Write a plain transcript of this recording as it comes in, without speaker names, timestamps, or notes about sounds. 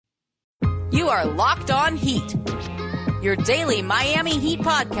You are Locked On Heat, your daily Miami Heat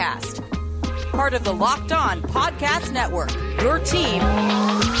podcast. Part of the Locked On Podcast Network, your team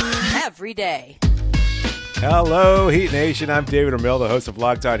every day. Hello, Heat Nation. I'm David Ramil, the host of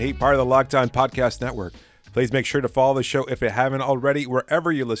Locked On Heat, part of the Locked On Podcast Network. Please make sure to follow the show if you haven't already, wherever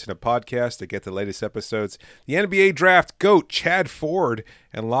you listen to podcasts to get the latest episodes. The NBA Draft GOAT, Chad Ford,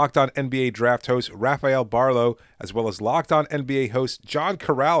 and Locked On NBA Draft host Rafael Barlow, as well as Locked On NBA host John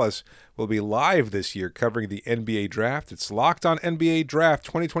Corrales, will be live this year covering the NBA Draft. It's Locked On NBA Draft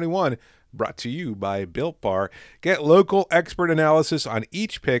 2021, brought to you by Built Bar. Get local expert analysis on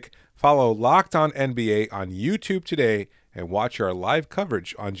each pick. Follow Locked On NBA on YouTube today and watch our live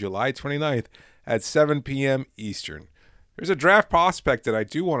coverage on July 29th at 7 p.m. Eastern. There's a draft prospect that I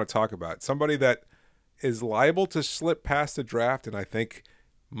do want to talk about. Somebody that is liable to slip past the draft and I think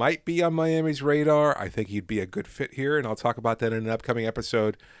might be on Miami's radar. I think he'd be a good fit here, and I'll talk about that in an upcoming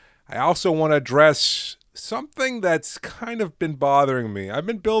episode. I also want to address something that's kind of been bothering me. I've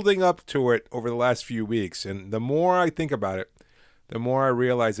been building up to it over the last few weeks, and the more I think about it, the more I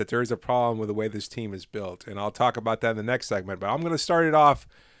realize that there is a problem with the way this team is built. And I'll talk about that in the next segment. But I'm going to start it off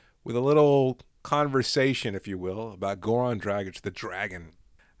with a little conversation, if you will, about Goran Dragic, the Dragon.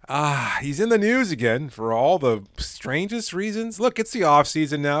 He's in the news again for all the strangest reasons. Look, it's the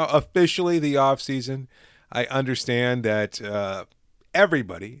offseason now, officially the offseason. I understand that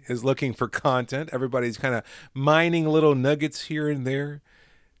everybody is looking for content. Everybody's kind of mining little nuggets here and there.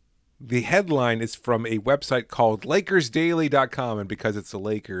 The headline is from a website called LakersDaily.com, and because it's the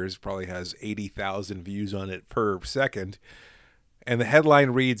Lakers, probably has 80,000 views on it per second. And the headline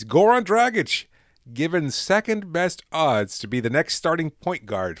reads, Goran Dragic given second best odds to be the next starting point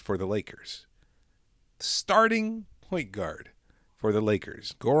guard for the Lakers. Starting point guard for the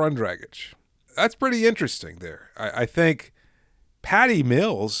Lakers, Goran Dragic. That's pretty interesting there. I think Patty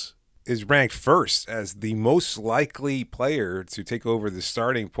Mills is ranked first as the most likely player to take over the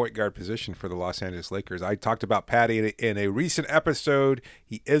starting point guard position for the Los Angeles Lakers. I talked about Patty in a recent episode.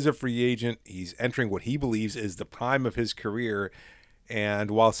 He is a free agent. He's entering what he believes is the prime of his career.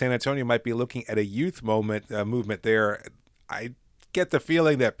 And while San Antonio might be looking at a youth movement there, I get the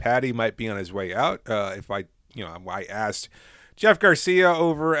feeling that Patty might be on his way out. I asked Jeff Garcia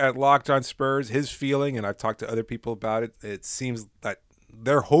over at Locked On Spurs his feeling, and I've talked to other people about it. It seems that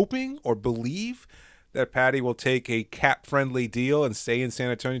they're hoping or believe that Patty will take a cap-friendly deal and stay in San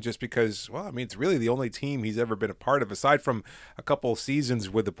Antonio just because, it's really the only team he's ever been a part of. Aside from a couple of seasons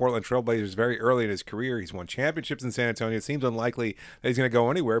with the Portland Trailblazers very early in his career, he's won championships in San Antonio. It seems unlikely that he's going to go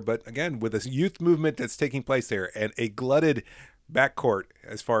anywhere. But again, with this youth movement that's taking place there and a glutted backcourt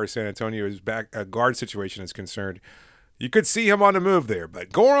as far as San Antonio's guard situation is concerned, you could see him on the move there.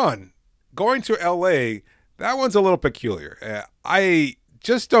 But Goran, going to L.A., that one's a little peculiar. I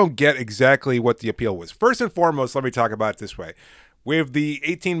just don't get exactly what the appeal was. First and foremost, let me talk about it this way. With the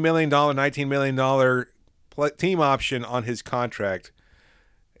 $18 million, $19 million team option on his contract,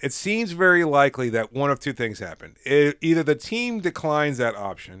 it seems very likely that one of two things happen. Either the team declines that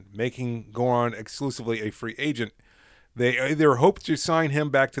option, making Goran exclusively a free agent. They either hope to sign him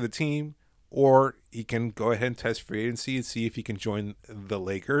back to the team, or he can go ahead and test free agency and see if he can join the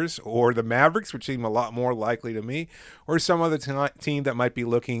Lakers or the Mavericks, which seem a lot more likely to me, or some other team that might be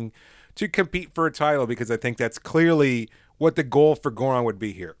looking to compete for a title, because I think that's clearly what the goal for Goran would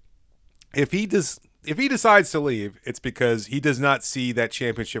be here. If he decides to leave, it's because he does not see that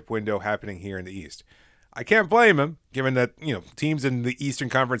championship window happening here in the East. I can't blame him, given that, teams in the Eastern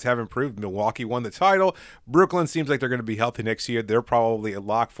Conference have improved. Milwaukee won the title. Brooklyn seems like they're going to be healthy next year. They're probably a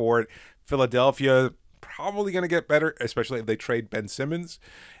lock for it. Philadelphia probably going to get better, especially if they trade Ben Simmons.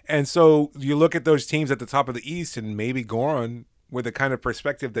 And so you look at those teams at the top of the East, and maybe Goran, with the kind of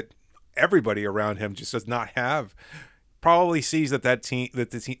perspective that everybody around him just does not have, probably sees that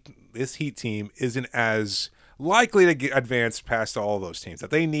this Heat team isn't as likely to get advanced past all of those teams,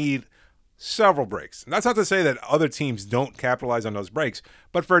 that they need several breaks. And that's not to say that other teams don't capitalize on those breaks,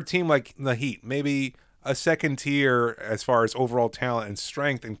 but for a team like the Heat, maybe a second tier as far as overall talent and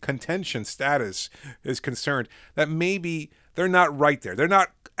strength and contention status is concerned, that maybe they're not right there. They're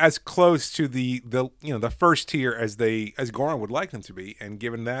not as close to the first tier as Goran would like them to be. And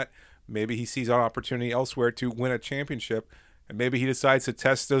given that, maybe he sees an opportunity elsewhere to win a championship, and maybe he decides to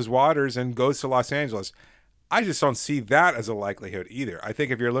test those waters and goes to Los Angeles. I just don't see that as a likelihood either. I think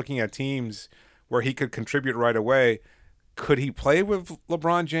if you're looking at teams where he could contribute right away, could he play with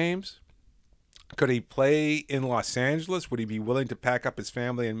LeBron James? Could he play in Los Angeles? Would he be willing to pack up his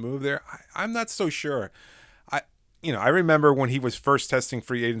family and move there? I'm not so sure. I remember when he was first testing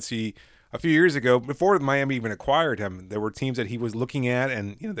free agency a few years ago, before Miami even acquired him, there were teams that he was looking at,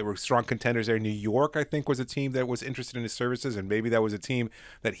 and there were strong contenders there. New York, I think, was a team that was interested in his services, and maybe that was a team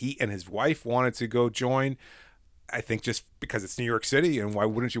that he and his wife wanted to go join. I think just because it's New York City, and why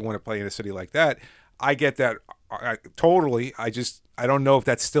wouldn't you want to play in a city like that? I get that totally. I don't know if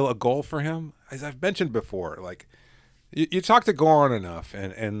that's still a goal for him. As I've mentioned before, like you talk to Goran enough,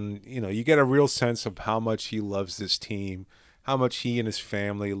 and you get a real sense of how much he loves this team, how much he and his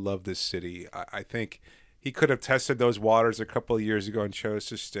family love this city. I think he could have tested those waters a couple of years ago and chose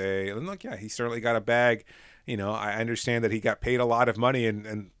to stay. And look, yeah, he certainly got a bag. I understand that he got paid a lot of money,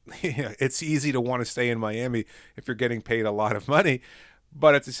 and it's easy to want to stay in Miami if you're getting paid a lot of money.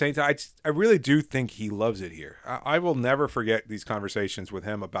 But at the same time, I really do think he loves it here. I will never forget these conversations with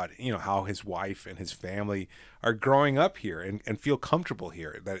him about, how his wife and his family are growing up here and feel comfortable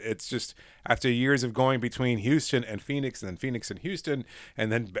here. That it's just after years of going between Houston and Phoenix, and then Phoenix and Houston,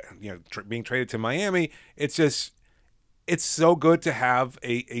 and then, being traded to Miami, it's so good to have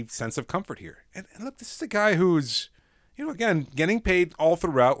a sense of comfort here. And look, this is a guy who's, again, getting paid all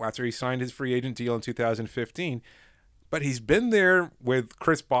throughout after he signed his free agent deal in 2015. But he's been there with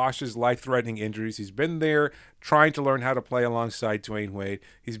Chris Bosh's life-threatening injuries. He's been there trying to learn how to play alongside Dwayne Wade.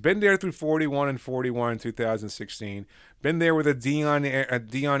 He's been there through 41 and 41 in 2016. Been there with a Dion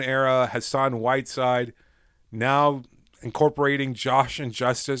era, Hassan Whiteside, now incorporating Josh and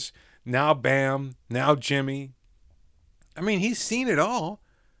Justice, now Bam, now Jimmy. I mean, he's seen it all.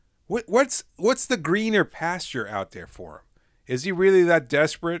 What's the greener pasture out there for him? Is he really that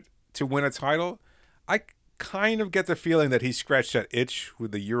desperate to win a title? I kind of get the feeling that he scratched that itch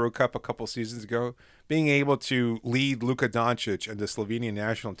with the Euro Cup a couple seasons ago. Being able to lead Luka Doncic and the Slovenian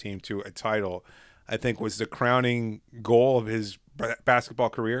national team to a title, I think, was the crowning goal of his basketball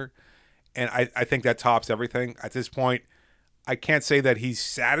career. And I think that tops everything. At this point, I can't say that he's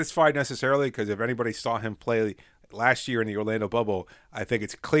satisfied necessarily, because if anybody saw him play last year in the Orlando bubble, I think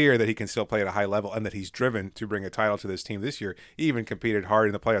it's clear that he can still play at a high level and that he's driven to bring a title to this team this year. He even competed hard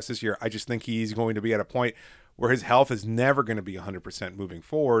in the playoffs this year. I just think he's going to be at a point where his health is never going to be 100% moving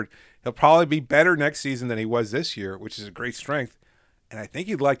forward. He'll probably be better next season than he was this year, which is a great strength. And I think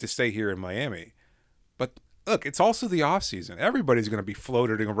he'd like to stay here in Miami. But look, it's also the offseason. Everybody's going to be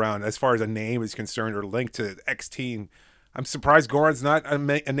floating around as far as a name is concerned or linked to X team. I'm surprised Goran's not a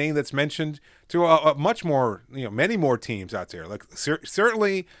name that's mentioned to a much more, many more teams out there. Like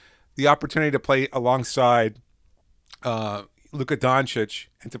certainly the opportunity to play alongside Luka Doncic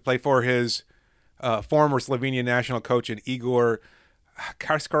and to play for his former Slovenian national coach in Igor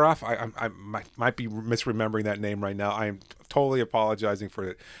Kasparov. I might be misremembering that name right now. I am totally apologizing for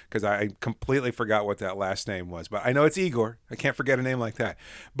it because I completely forgot what that last name was. But I know it's Igor. I can't forget a name like that.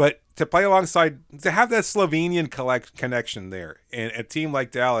 But to play alongside, to have that Slovenian connection there, and a team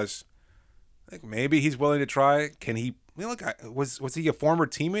like Dallas, like maybe he's willing to try. Can he? Look, was he a former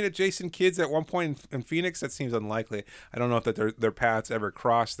teammate of Jason Kidd's at one point in Phoenix? That seems unlikely. I don't know if their paths ever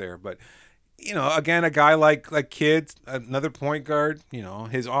crossed there, but. Again, a guy like Kidd, another point guard,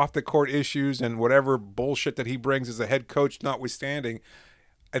 his off-the-court issues and whatever bullshit that he brings as a head coach notwithstanding,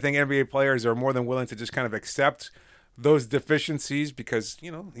 I think NBA players are more than willing to just kind of accept those deficiencies because,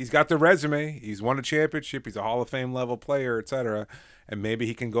 he's got the resume. He's won a championship. He's a Hall of Fame level player, etc. And maybe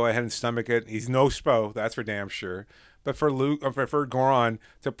he can go ahead and stomach it. He's no Spo, that's for damn sure. But for Goran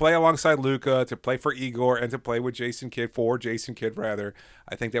to play alongside Luka, to play for Igor, and to play with Jason Kidd,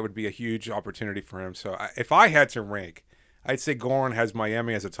 I think that would be a huge opportunity for him. So if I had to rank, I'd say Goran has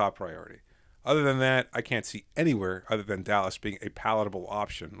Miami as a top priority. Other than that, I can't see anywhere other than Dallas being a palatable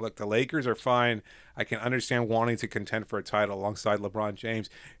option. Look, the Lakers are fine. I can understand wanting to contend for a title alongside LeBron James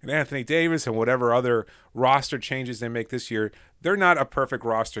and Anthony Davis and whatever other roster changes they make this year. They're not a perfect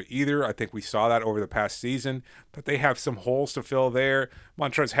roster either. I think we saw that over the past season, but they have some holes to fill there.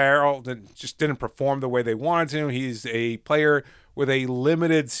 Montrezl Harrell just didn't perform the way they wanted to. He's a player with a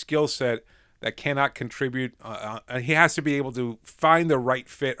limited skill set that cannot contribute. He has to be able to find the right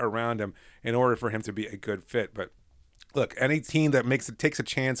fit around him in order for him to be a good fit. But look, any team that takes a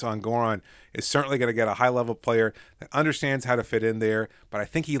chance on Goran is certainly going to get a high-level player that understands how to fit in there. But I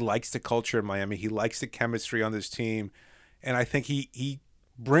think he likes the culture in Miami. He likes the chemistry on this team. And I think he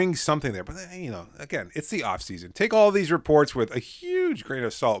brings something there. But, again, it's the offseason. Take all these reports with a huge grain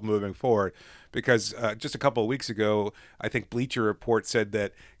of salt moving forward because just a couple of weeks ago, I think Bleacher Report said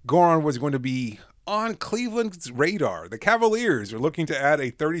that Goran was going to be on Cleveland's radar. The Cavaliers are looking to add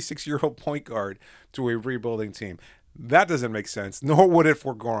a 36-year-old point guard to a rebuilding team. That doesn't make sense, nor would it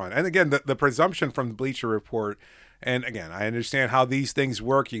for Goran. And again, the presumption from the Bleacher Report, and again, I understand how these things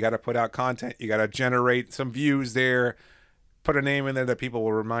work. You got to put out content. You got to generate some views there. put a name in there that people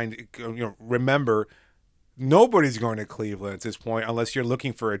will remember. Nobody's going to Cleveland at this point unless you're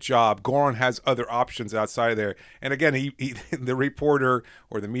looking for a job. Goran has other options outside of there. And again, he the reporter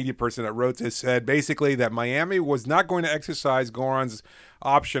or the media person that wrote this said basically that Miami was not going to exercise Goran's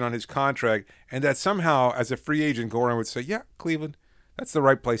option on his contract, and that somehow as a free agent, Goran would say, yeah, Cleveland, that's the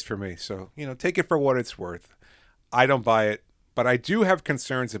right place for me. So, take it for what it's worth. I don't buy it, but I do have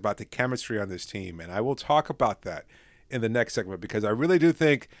concerns about the chemistry on this team, and I will talk about that in the next segment because I really do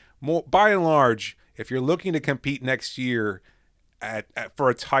think, by and large, if you're looking to compete next year for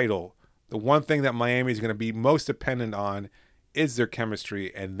a title, the one thing that Miami is going to be most dependent on is their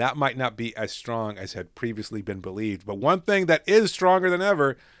chemistry, and that might not be as strong as had previously been believed. But one thing that is stronger than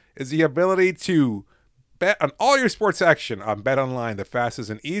ever is the ability to bet on all your sports action on BetOnline, the fastest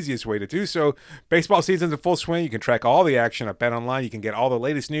and easiest way to do so. Baseball season's in full swing. You can track all the action at BetOnline. You can get all the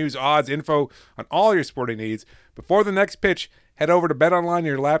latest news, odds, info on all your sporting needs. Before the next pitch, head over to BetOnline on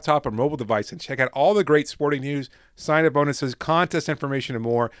your laptop or mobile device and check out all the great sporting news, sign-up bonuses, contest information, and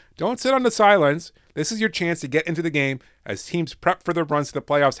more. Don't sit on the sidelines. This is your chance to get into the game as teams prep for their runs to the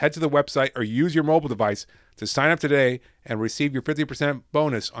playoffs. Head to the website or use your mobile device to sign up today and receive your 50%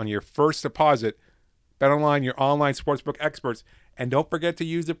 bonus on your first deposit. BetOnline, your online sportsbook experts. And don't forget to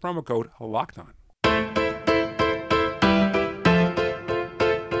use the promo code LOCKEDON.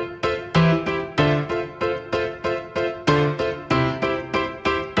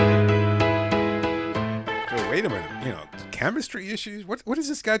 Wait a minute, chemistry issues? What is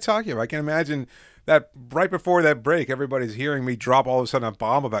this guy talking about? I can imagine that right before that break, everybody's hearing me drop all of a sudden a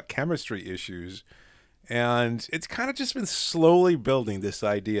bomb about chemistry issues. And it's kind of just been slowly building this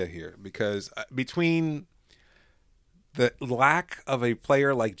idea here because between the lack of a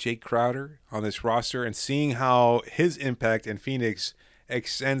player like Jake Crowder on this roster and seeing how his impact in Phoenix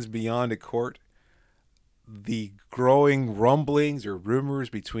extends beyond the court, the growing rumblings or rumors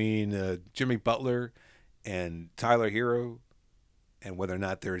between Jimmy Butler and Tyler Hero, and whether or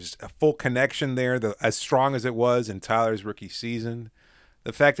not there's a full connection there, as strong as it was in Tyler's rookie season.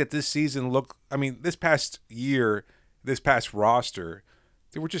 The fact that this season this past year, this past roster,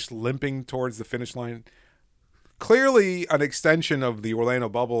 they were just limping towards the finish line. Clearly an extension of the Orlando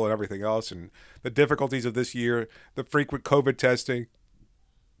bubble and everything else, and the difficulties of this year, the frequent COVID testing,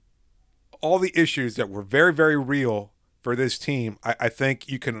 all the issues that were very, very real for this team. I think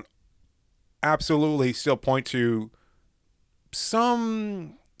you can absolutely still point to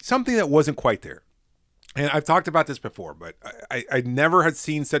something that wasn't quite there. And I've talked about this before, but I never had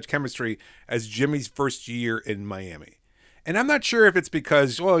seen such chemistry as Jimmy's first year in Miami. And I'm not sure if it's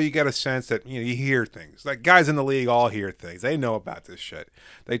because, you get a sense that, you hear things. Like guys in the league all hear things. They know about this shit.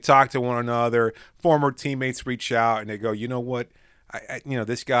 They talk to one another. Former teammates reach out and they go, you know what?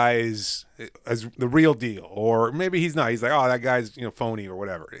 This guy is the real deal. Or maybe he's not. He's like, oh, that guy's, phony or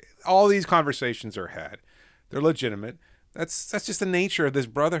whatever. All these conversations are had. They're legitimate. That's just the nature of this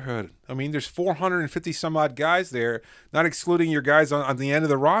brotherhood. I mean, there's 450 some odd guys there, not excluding your guys on the end of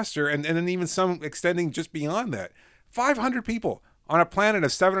the roster, and then even some extending just beyond that. 500 people on a planet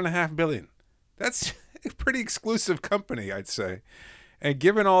of 7.5 billion. That's a pretty exclusive company, I'd say. And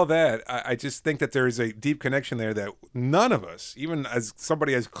given all that, I just think that there is a deep connection there that none of us, even as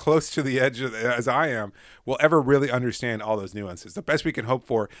somebody as close to the edge as I am, will ever really understand all those nuances. The best we can hope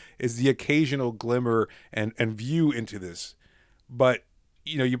for is the occasional glimmer and view into this. But,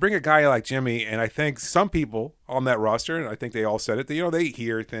 you bring a guy like Jimmy, and I think some people on that roster, and I think they all said it, they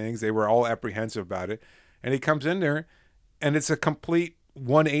hear things. They were all apprehensive about it. And he comes in there, and it's a complete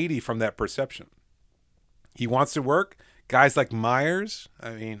 180 from that perception. He wants to work. Guys like Myers,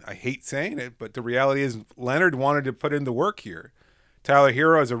 I hate saying it, but the reality is Leonard wanted to put in the work here. Tyler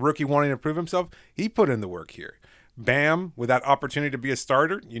Hero, as a rookie wanting to prove himself, he put in the work here. Bam, with that opportunity to be a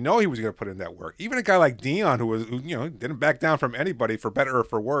starter, he was going to put in that work. Even a guy like Dion, who didn't back down from anybody for better or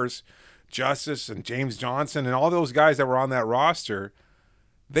for worse, Justice and James Johnson and all those guys that were on that roster,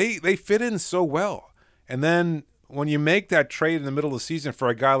 they fit in so well. And then when you make that trade in the middle of the season for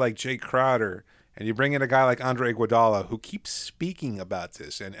a guy like Jake Crowder, and you bring in a guy like Andre Iguodala, who keeps speaking about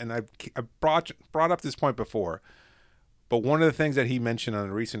this, and I've brought up this point before, but one of the things that he mentioned on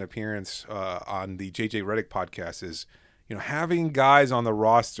a recent appearance on the JJ Redick podcast is, having guys on the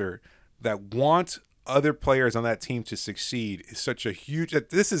roster that want other players on that team to succeed is such a huge.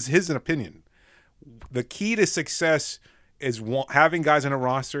 This is his opinion. The key to success is having guys on a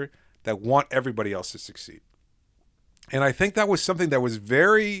roster that want everybody else to succeed, and I think that was something that was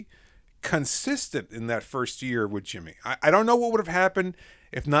very consistent in that first year with Jimmy. I don't know what would have happened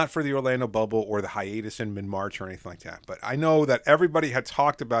if not for the Orlando bubble or the hiatus in mid-March or anything like that. But I know that everybody had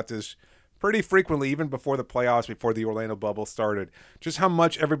talked about this pretty frequently, even before the playoffs, before the Orlando bubble started, just how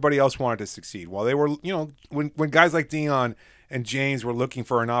much everybody else wanted to succeed. While they were, when guys like Dion and James were looking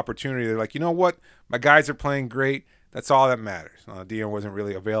for an opportunity, they're like, you know what? My guys are playing great. That's all that matters. Dion wasn't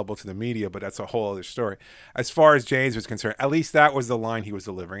really available to the media, but that's a whole other story. As far as James was concerned, at least that was the line he was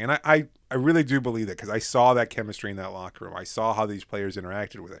delivering. And I really do believe that because I saw that chemistry in that locker room. I saw how these players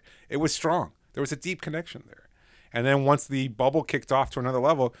interacted with it. It was strong. There was a deep connection there. And then once the bubble kicked off to another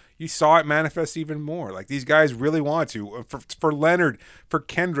level, you saw it manifest even more. Like these guys really want to. For Leonard, for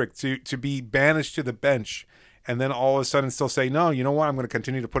Kendrick to be banished to the bench and then all of a sudden still say, no, you know what? I'm going to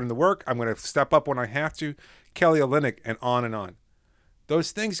continue to put in the work. I'm going to step up when I have to. Kelly Olynyk, and on and on.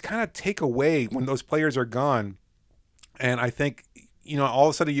 Those things kind of take away when those players are gone. And I think, all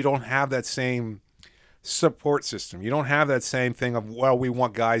of a sudden you don't have that same support system. You don't have that same thing of, well, we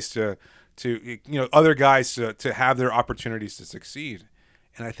want guys to other guys to have their opportunities to succeed.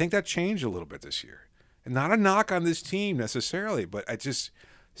 And I think that changed a little bit this year. And not a knock on this team necessarily, but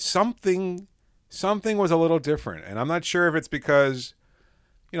something was a little different. And I'm not sure if it's because,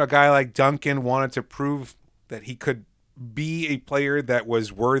 a guy like Duncan wanted to prove that he could be a player that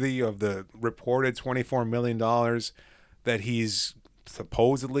was worthy of the reported $24 million that he's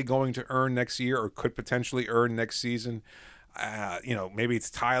supposedly going to earn next year or could potentially earn next season. Maybe it's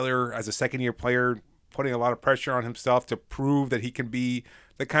Tyler as a second-year player putting a lot of pressure on himself to prove that he can be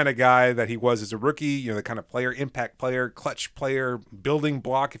the kind of guy that he was as a rookie, the kind of player, impact player, clutch player, building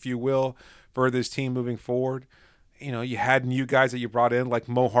block, if you will, for this team moving forward. You had new guys that you brought in like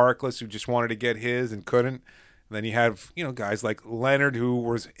Mo Harkless who just wanted to get his and couldn't. And then you have, guys like Leonard who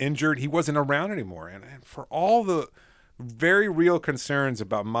was injured. He wasn't around anymore. And for all the very real concerns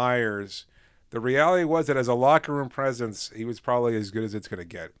about Myers, the reality was that as a locker room presence, he was probably as good as it's going to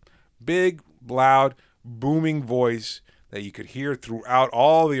get. Big, loud, booming voice that you could hear throughout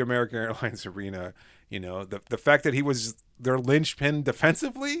all the American Airlines arena. The fact that he was their linchpin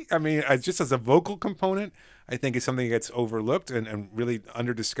defensively, just as a vocal component, I think is something that gets overlooked and really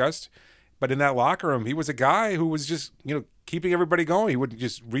under-discussed. But in that locker room, he was a guy who was just, keeping everybody going. He would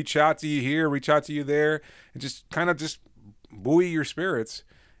just reach out to you here, reach out to you there, and just kind of just buoy your spirits.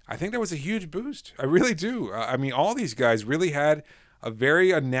 I think that was a huge boost. I really do. All these guys really had a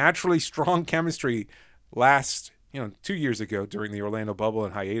very naturally strong chemistry last, 2 years ago during the Orlando bubble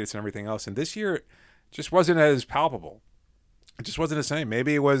and hiatus and everything else. And this year, it just wasn't as palpable. It just wasn't the same.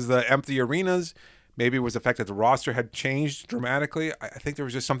 Maybe it was the empty arenas. Maybe it was the fact that the roster had changed dramatically. I think there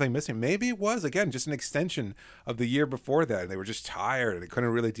was just something missing. Maybe it was, again, just an extension of the year before that. They were just tired and they couldn't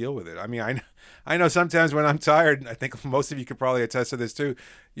really deal with it. I know sometimes when I'm tired, I think most of you could probably attest to this too,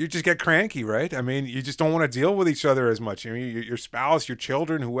 you just get cranky, right? You just don't want to deal with each other as much. Your spouse, your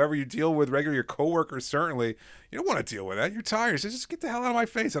children, whoever you deal with regularly, your coworkers, certainly, you don't want to deal with that. You're tired. So just get the hell out of my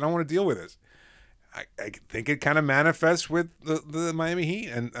face. I don't want to deal with this. I think it kind of manifests with the Miami Heat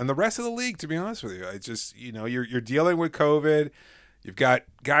and the rest of the league, to be honest with you. It's just, you're dealing with COVID. You've got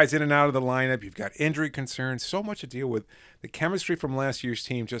guys in and out of the lineup. You've got injury concerns, so much to deal with. The chemistry from last year's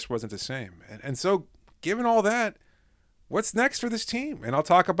team just wasn't the same. And so given all that, what's next for this team? And I'll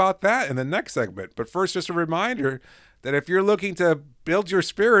talk about that in the next segment. But first, just a reminder that if you're looking to build your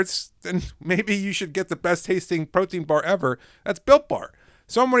spirits, then maybe you should get the best tasting protein bar ever. That's Built Bar.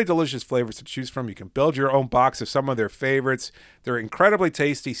 So many delicious flavors to choose from. You can build your own box of some of their favorites. They're incredibly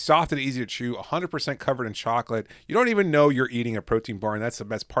tasty, soft and easy to chew, 100% covered in chocolate. You don't even know you're eating a protein bar, and that's the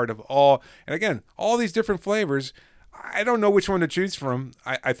best part of all. And again, all these different flavors, I don't know which one to choose from.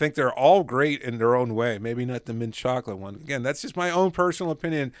 I think they're all great in their own way. Maybe not the mint chocolate one. Again, that's just my own personal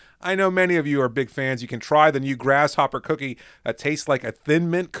opinion. I know many of you are big fans. You can try the new grasshopper cookie that tastes like a Thin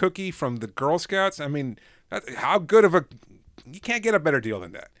Mint cookie from the Girl Scouts. How good of a... You can't get a better deal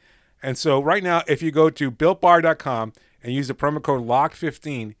than that. And so right now, if you go to BuiltBar.com and use the promo code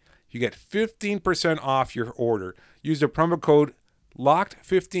LOCKED15, you get 15% off your order. Use the promo code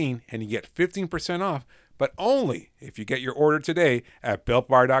LOCKED15 and you get 15% off, but only if you get your order today at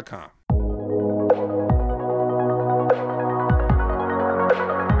BuiltBar.com.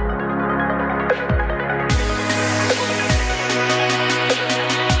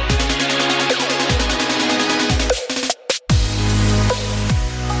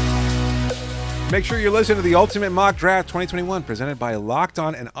 Make sure you listen to the Ultimate Mock Draft 2021 presented by Locked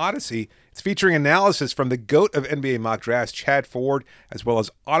On and Odyssey. It's featuring analysis from the GOAT of NBA mock drafts, Chad Ford, as well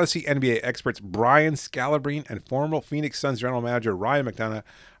as Odyssey NBA experts Brian Scalabrine and former Phoenix Suns general manager Ryan McDonough.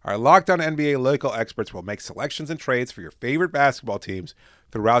 Our Locked On NBA local experts will make selections and trades for your favorite basketball teams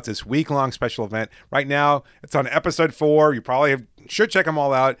throughout this week-long special event. Right now, it's on episode 4. You probably should check them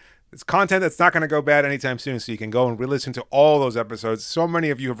all out. It's content that's not going to go bad anytime soon, so you can go and re-listen to all those episodes. So many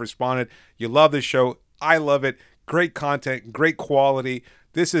of you have responded. You love this show. I love it. Great content, great quality.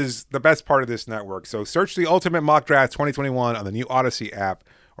 This is the best part of this network. So search the Ultimate Mock Draft 2021 on the new Odyssey app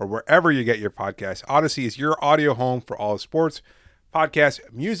or wherever you get your podcasts. Odyssey is your audio home for all sports, podcasts,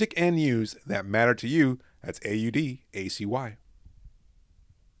 music, and news that matter to you. That's AUDACY.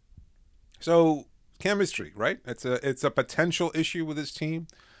 So chemistry, right? It's a potential issue with this team.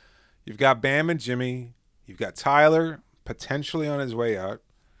 You've got Bam and Jimmy. You've got Tyler potentially on his way out.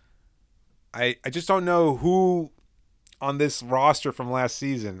 I just don't know who on this roster from last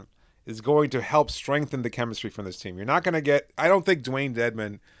season is going to help strengthen the chemistry from this team. You're not going to get – I don't think Dwayne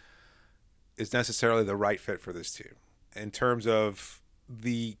Dedmon is necessarily the right fit for this team in terms of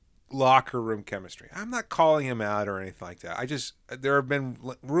the locker room chemistry. I'm not calling him out or anything like that. There have been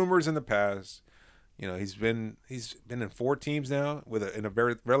rumors in the past. You know, he's been in 4 teams now in a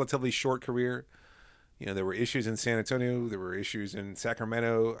very relatively short career. You know, there were issues in San Antonio. There were issues in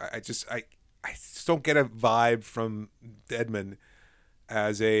Sacramento. I just don't get a vibe from Dedmon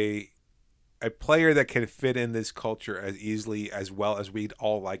as a player that can fit in this culture as easily as well as we'd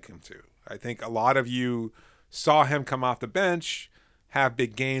all like him to. I think a lot of you saw him come off the bench, have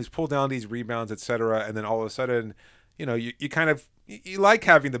big games, pull down these rebounds, etc., and then all of a sudden, you know, you kind of you like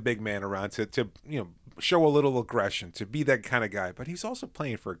having the big man around to you know, show a little aggression, to be that kind of guy. But he's also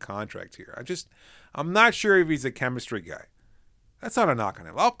playing for a contract here. I'm not sure if he's a chemistry guy. That's not a knock on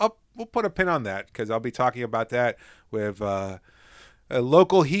him. We'll put a pin on that because I'll be talking about that with a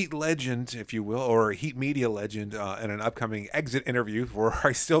local Heat legend, if you will, or a Heat media legend in an upcoming exit interview where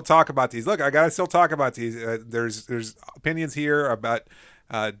I still talk about these. Look, I got to still talk about these. There's opinions here about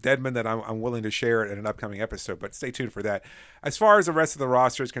Dedmon that I'm willing to share in an upcoming episode, but stay tuned for that. As far as the rest of the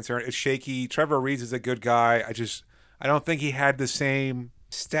roster is concerned, it's shaky. Trevor Reeves is a good guy. I don't think he had the same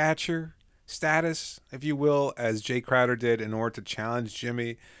status, if you will, as Jay Crowder did in order to challenge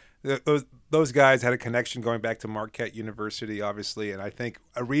Jimmy. Those guys had a connection going back to Marquette University, obviously, and I think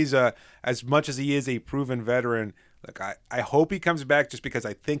Ariza, as much as he is a proven veteran, look, I hope he comes back just because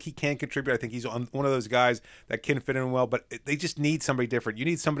I think he can contribute. I think he's one of those guys that can fit in well, but they just need somebody different. You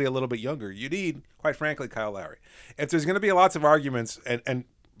need somebody a little bit younger. You need, quite frankly, Kyle Lowry. If there's going to be lots of arguments and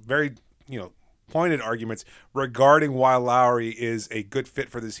very, you know, pointed arguments regarding why Lowry is a good fit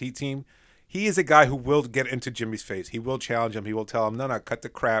for this Heat team, he is a guy who will get into Jimmy's face. He will challenge him. He will tell him, no, cut the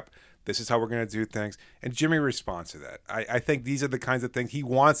crap. This is how we're going to do things. And Jimmy responds to that. I think these are the kinds of things he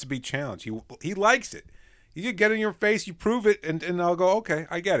wants to be challenged. He likes it. You get in your face, you prove it, and I'll go, okay,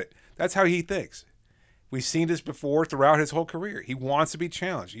 I get it. That's how he thinks. We've seen this before throughout his whole career. He wants to be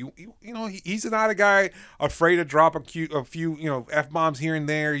challenged. He's not a guy afraid to drop a few, you know, F-bombs here and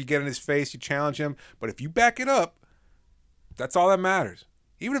there. You get in his face, you challenge him. But if you back it up, that's all that matters.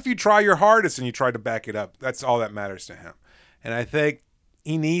 Even if you try your hardest and you try to back it up, that's all that matters to him. And I think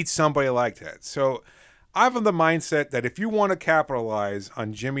he needs somebody like that. So I'm of the mindset that if you want to capitalize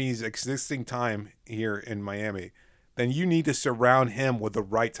on Jimmy's existing time here in Miami, then you need to surround him with the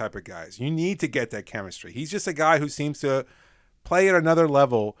right type of guys. You need to get that chemistry. He's just a guy who seems to play at another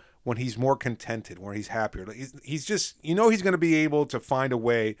level when he's more contented, when he's happier. He's just, you know, he's going to be able to find a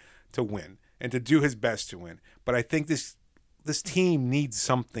way to win and to do his best to win. But I think this team needs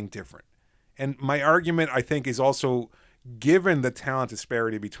something different. And my argument, I think, is also given the talent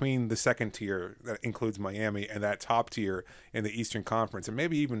disparity between the second tier that includes Miami and that top tier in the Eastern Conference, and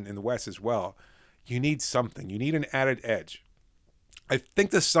maybe even in the West as well, you need something. You need an added edge. I think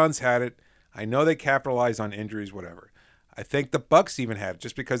the Suns had it. I know they capitalized on injuries, whatever. I think the Bucks even had it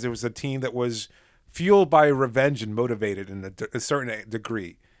just because it was a team that was fueled by revenge and motivated in a certain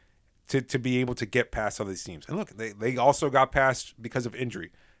degree to be able to get past all these teams. And look, they also got past because of injury.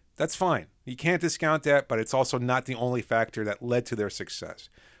 That's fine. You can't discount that, but it's also not the only factor that led to their success.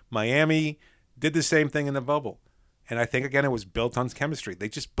 Miami did the same thing in the bubble. And I think, again, it was built on chemistry. They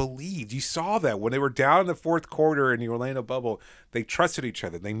just believed. You saw that when they were down in the fourth quarter in the Orlando bubble. They trusted each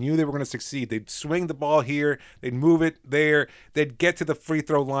other. They knew they were going to succeed. They'd swing the ball here. They'd move it there. They'd get to the free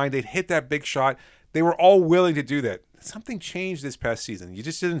throw line. They'd hit that big shot. They were all willing to do that. Something changed this past season. You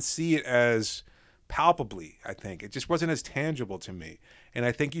just didn't see it as palpably, I think. It just wasn't as tangible to me. And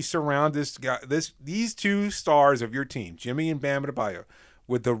I think you surround these two stars of your team, Jimmy and Bam Adebayo,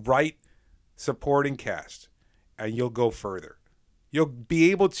 with the right supporting cast, and you'll go further. You'll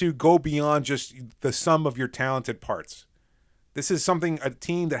be able to go beyond just the sum of your talented parts. This is a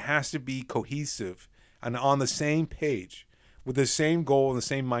team that has to be cohesive and on the same page with the same goal and the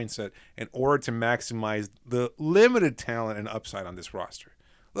same mindset in order to maximize the limited talent and upside on this roster.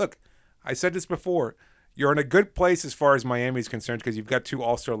 Look, I said this before. you're in a good place as far as Miami is concerned because you've got 2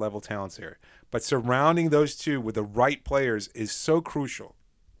 all-star level talents here. But surrounding those 2 with the right players is so crucial.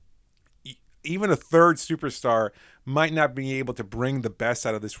 Even a third superstar might not be able to bring the best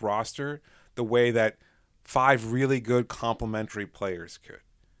out of this roster the way that 5 really good complementary players could.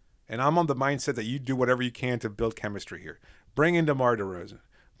 And I'm on the mindset that you do whatever you can to build chemistry here. Bring in DeMar DeRozan.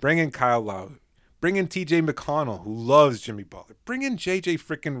 Bring in Kyle Lowry. Bring in TJ McConnell, who loves Jimmy Butler. Bring in JJ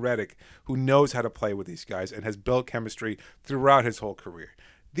freaking Redick, who knows how to play with these guys and has built chemistry throughout his whole career.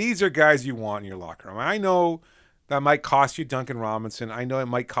 These are guys you want in your locker room. I know that might cost you Duncan Robinson. I know it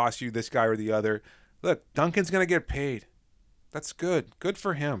might cost you this guy or the other. Look, Duncan's going to get paid. That's good. Good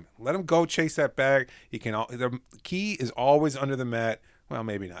for him. Let him go chase that bag. The key is always under the mat. Well,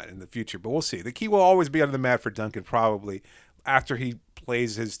 maybe not in the future, but we'll see. The key will always be under the mat for Duncan, probably after he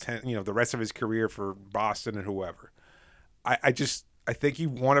plays the rest of his career for Boston and whoever. I think you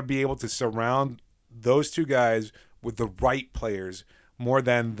want to be able to surround those 2 guys with the right players more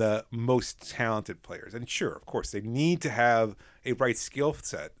than the most talented players. And sure, of course, they need to have a right skill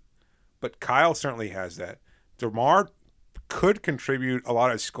set, but Kyle certainly has that. DeMar could contribute a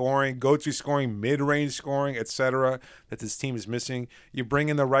lot of scoring, go-to scoring, mid-range scoring, etc. that this team is missing. You bring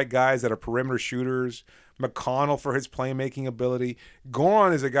in the right guys that are perimeter shooters. McConnell for his playmaking ability.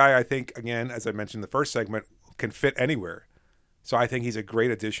 Goran is a guy I think, again, as I mentioned in the first segment, can fit anywhere. So I think he's a great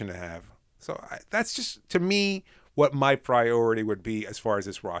addition to have. So that's just, to me, what my priority would be as far as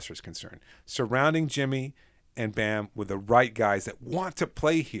this roster is concerned. Surrounding Jimmy and Bam with the right guys that want to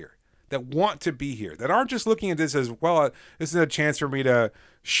play here, that want to be here, that aren't just looking at this as, well, this is a chance for me to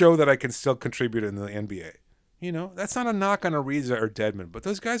show that I can still contribute in the NBA. That's not a knock on Ariza or Dedmon, but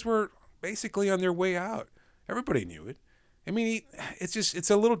those guys were basically on their way out. Everybody knew it. I mean, it's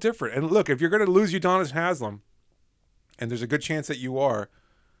a little different. And look, if you're going to lose Udonis Haslem, and there's a good chance that you are,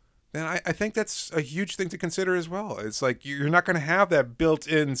 then I think that's a huge thing to consider as well. It's like you're not going to have that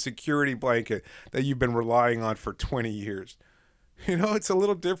built-in security blanket that you've been relying on for 20 years. It's a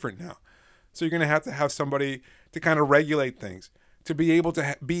little different now. So you're going to have somebody to kind of regulate things, to be able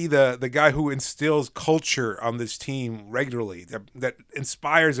to be the guy who instills culture on this team regularly, that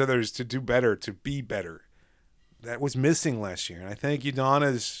inspires others to do better, to be better. That was missing last year. And I think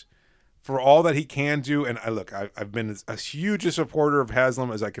Udonis, for all that he can do, and I've been as huge a supporter of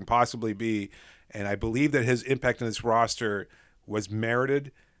Haslem as I can possibly be, and I believe that his impact on this roster was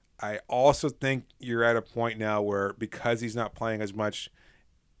merited. I also think you're at a point now where, because he's not playing as much,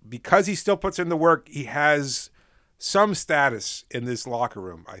 because he still puts in the work, he has some status in this locker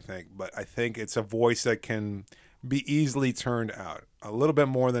room, I think. But I think it's a voice that can be easily turned out a little bit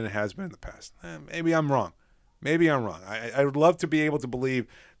more than it has been in the past. Maybe I'm wrong. I would love to be able to believe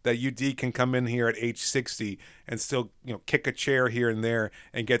that UD can come in here at age 60 and still, kick a chair here and there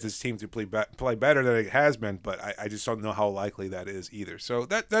and get this team to play better than it has been. But I just don't know how likely that is either. So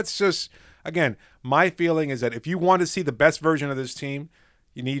that's just, again, my feeling is that if you want to see the best version of this team,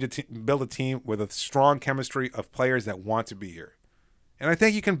 you need to build a team with a strong chemistry of players that want to be here. And I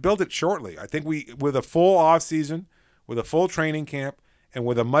think you can build it shortly. I think with a full offseason, with a full training camp, and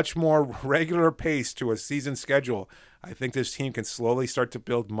with a much more regular pace to a season schedule, I think this team can slowly start to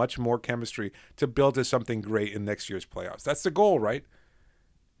build much more chemistry to build to something great in next year's playoffs. That's the goal, right?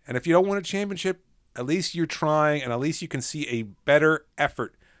 And if you don't win a championship, at least you're trying, and at least you can see a better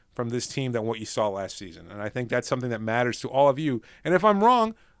effort from this team than what you saw last season. And I think that's something that matters to all of you. And if I'm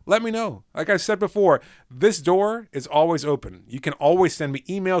wrong, let me know. Like I said before, this door is always open. You can always send me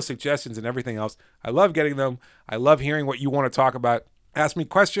emails, suggestions, and everything else. I love getting them. I love hearing what you want to talk about. Ask me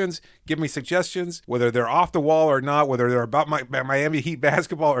questions, give me suggestions, whether they're off the wall or not, whether they're about my Miami Heat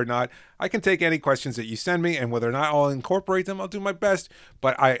basketball or not. I can take any questions that you send me, and whether or not I'll incorporate them, I'll do my best.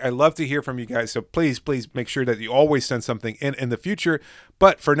 But I love to hear from you guys, so please make sure that you always send something in the future.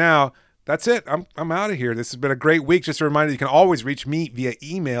 But for now, that's it. I'm out of here. This has been a great week. Just a reminder, you can always reach me via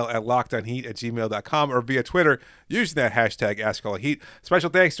email at lockedonheat@gmail.com or via Twitter using that hashtag AskAllHeat.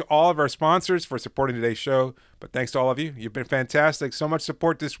 Special thanks to all of our sponsors for supporting today's show. But thanks to all of you. You've been fantastic. So much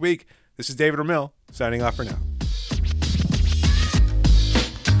support this week. This is David Ramil signing off for now.